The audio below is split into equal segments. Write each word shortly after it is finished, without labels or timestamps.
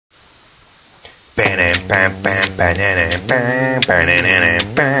Good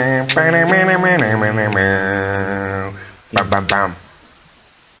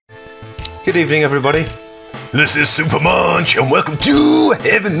evening, everybody. This is Super Munch, and welcome to a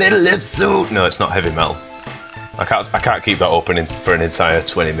heavy metal episode. No, it's not heavy metal. I can't keep that open for an entire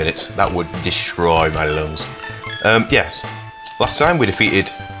 20 minutes. That would destroy my lungs. Yes. Last time we defeated.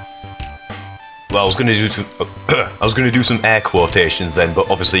 Well, I was going to do some air quotations then, but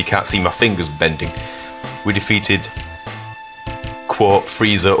obviously you can't see my fingers bending. We defeated quote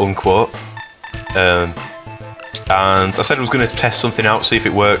Freezer unquote. And I said I was going to test something out, see if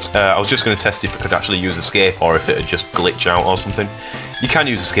it worked. I was just going to test if I could actually use escape or if it would just glitch out or something. You can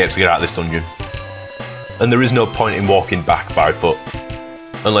use escape to get out of this dungeon. And there is no point in walking back by foot.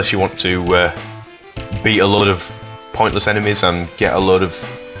 Unless you want to beat a load of pointless enemies and get a load of...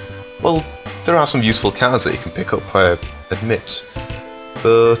 Well, there are some useful cards that you can pick up, I admit.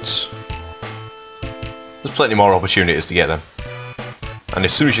 But there's plenty more opportunities to get them. And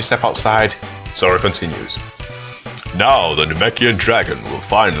as soon as you step outside, Sora continues. Now the Namekian dragon will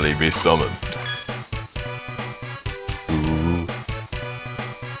finally be summoned. Ooh.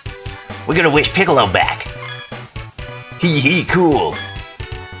 We're gonna wish Piccolo back. Hee cool.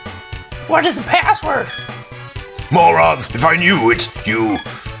 What is the password? Morons, if I knew it,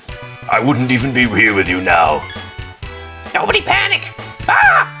 I wouldn't even be here with you now. Nobody panic!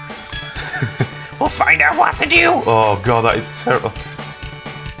 Ah! We'll find out what to do! Oh god, that is terrible.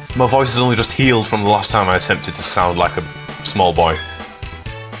 My voice has only just healed from the last time I attempted to sound like a small boy.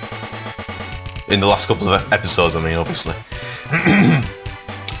 In the last couple of episodes, I mean, obviously.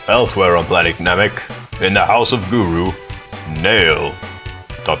 Elsewhere on planet Namek, in the House of Guru, Nail. ...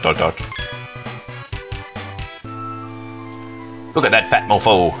 Look at that fat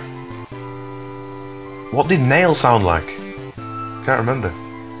mofo. What did Nail sound like? Can't remember.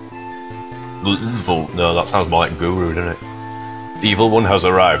 Evil. No, that sounds more like Guru, doesn't it? The evil one has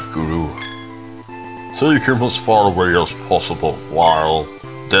arrived, Guru. Take him as far away as possible, while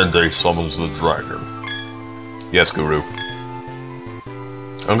Dende summons the dragon. Yes, Guru.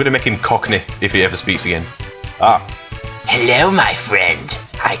 I'm gonna make him Cockney if he ever speaks again. Ah. Hello, my friend.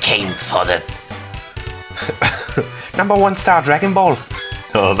 I came for the... Number 1 star Dragon Ball.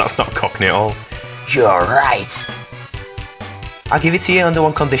 Oh, that's not Cockney at all. You're right. I'll give it to you under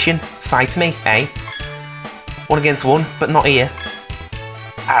one condition. Fight me, eh? 1 against 1, but not here.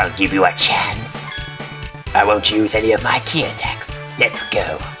 I'll give you a chance. I won't use any of my key attacks. Let's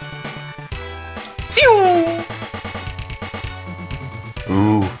go.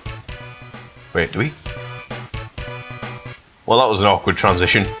 Ooh. Wait, do we? Well, that was an awkward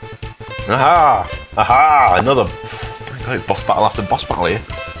transition. Aha! Aha! Another... God, boss battle after boss battle here.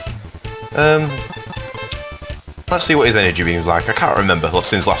 Let's see what his energy beam's like. I can't remember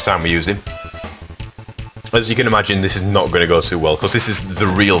since last time we used him. As you can imagine, this is not going to go too well, because this is the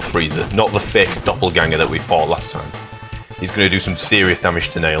real Freezer, not the fake doppelganger that we fought last time. He's going to do some serious damage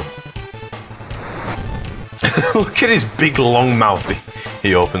to Nail. Look at his big long mouth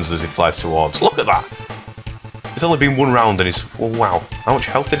he opens as he flies towards. Look at that! It's only been 1 round and he's... Oh, wow. How much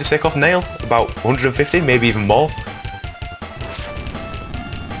health did he take off Nail? About 150, maybe even more?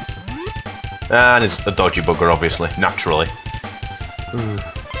 And it's a dodgy bugger, obviously, naturally.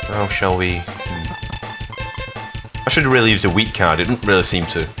 How shall we... I should have really used a weak card. It didn't really seem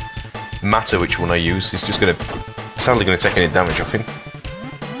to matter which one I use. He's just sadly going to take any damage off him.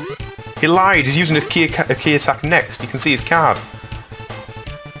 He lied! He's using his key attack next. You can see his card.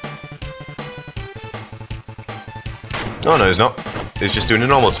 Oh no, he's not. He's just doing a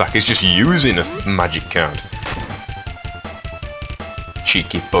normal attack. He's just using a magic card.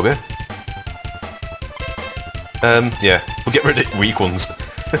 Cheeky bugger. Yeah, we'll get rid of weak ones.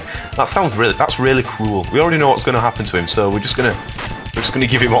 That's really cruel. We already know what's going to happen to him, so we're just gonna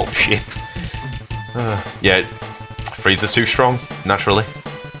give him all the shit. Yeah, Freezer's too strong, naturally.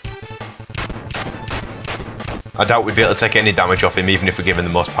 I doubt we'd be able to take any damage off him, even if we're given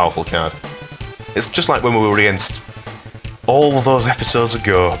the most powerful card. It's just like when we were against all those episodes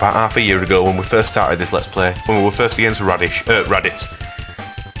ago, about half a year ago, when we first started this Let's Play, when we were first against Raditz.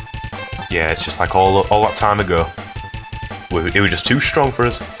 Yeah, it's just like all that time ago. It was just too strong for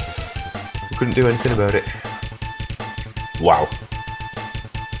us. We couldn't do anything about it. Wow.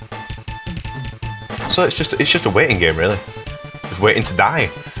 So it's just a waiting game, really. Just waiting to die.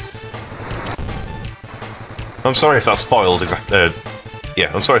 I'm sorry if that's spoiled.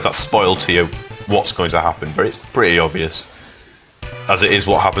 Yeah, I'm sorry if that's spoiled to you what's going to happen, but it's pretty obvious, as it is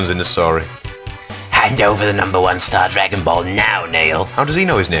what happens in the story. Hand over the number 1 star Dragon Ball now, Nail. How does he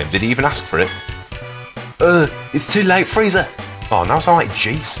know his name? Did he even ask for it? It's too late, Freezer. Oh, now I sound like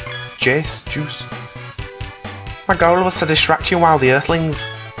Jace. Jace juice. My goal was to distract you while the Earthlings...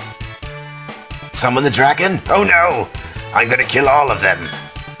 Summon the dragon? Oh no! I'm gonna kill all of them!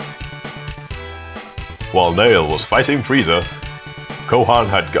 While Nail was fighting Frieza, Gohan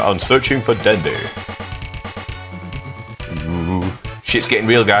had gone searching for Dende. Ooh. Shit's getting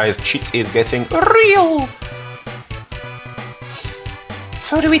real, guys. Shit is getting real!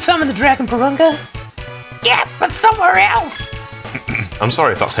 So do we summon the dragon, Porunga? Yes, but somewhere else! I'm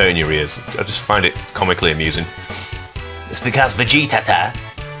sorry if that's hurting your ears. I just find it comically amusing. It's because Vegeta...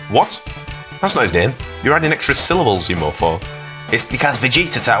 What? That's not his name. You're adding extra syllables, you mofo. It's because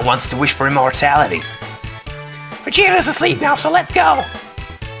Vegeta wants to wish for immortality. Vegeta's asleep now, so let's go!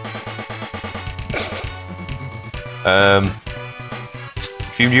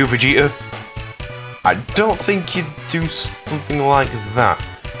 If you knew Vegeta, I don't think you'd do something like that.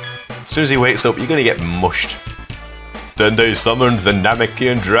 As soon as he wakes up, you're gonna get mushed. Then they summoned the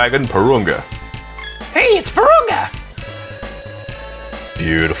Namekian dragon Porunga. Hey, it's Porunga!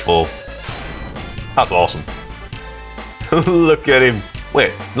 Beautiful. That's awesome. Look at him.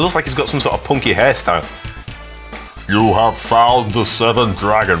 Wait, it looks like he's got some sort of punky hairstyle. You have found the 7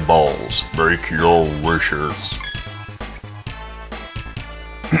 Dragon Balls. Make your wishes.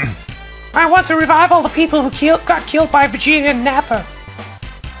 I want to revive all the people who got killed by Vegeta and Nappa.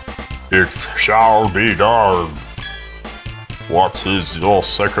 It shall be done. What is your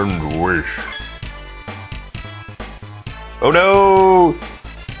second wish? Oh no!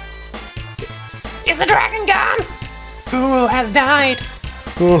 Is the dragon gone? Guru has died.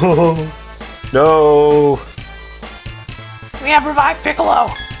 Oh no! We have revived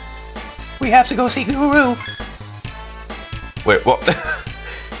Piccolo. We have to go see Guru. Wait, what?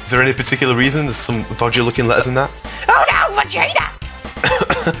 Is there any particular reason? There's some dodgy looking letters in that? Oh no, Vegeta!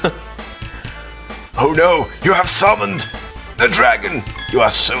 Oh no! You have summoned the dragon! You are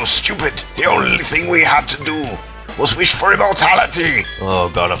so stupid! The only thing we had to do was wish for immortality! Oh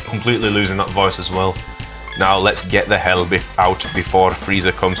god, I'm completely losing that voice as well. Now let's get the hell out before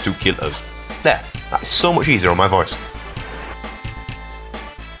Frieza comes to kill us. There, that is so much easier on my voice.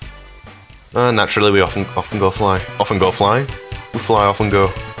 Naturally we often go fly. Often go fly? We fly, often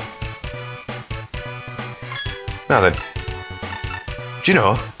go. Now then. Do you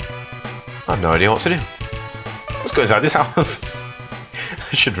know? I have no idea what to do. Let's go inside this house.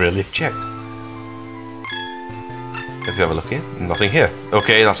 I should really have checked. Have you have a look here? Nothing here.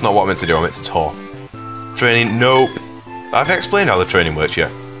 Okay, that's not what I meant to do. I meant to talk. Training? Nope. Have I explained how the training works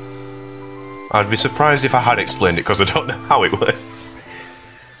yet? I'd be surprised if I had explained it because I don't know how it works.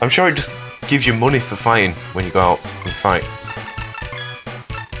 I'm sure it just gives you money for fighting when you go out and fight.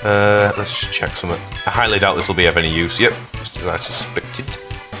 Let's just check something. I highly doubt this will be of any use. Yep, just as I suspected.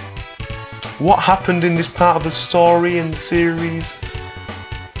 What happened in this part of the story and the series?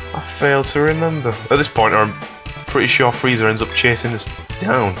 I fail to remember. At this point, I'm pretty sure Frieza ends up chasing us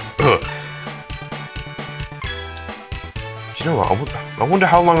down. Do you know what? I wonder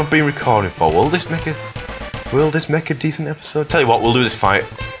how long I've been recording for. Will this make a decent episode? Tell you what, we'll do this fight,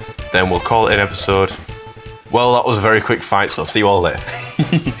 then we'll call it an episode. Well, that was a very quick fight, so see you all later.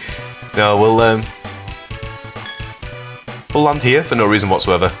 No, we'll land here for no reason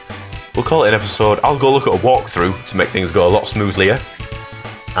whatsoever. We'll call it an episode. I'll go look at a walkthrough to make things go a lot smoother.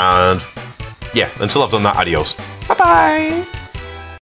 And yeah, until I've done that, adios. Bye-bye!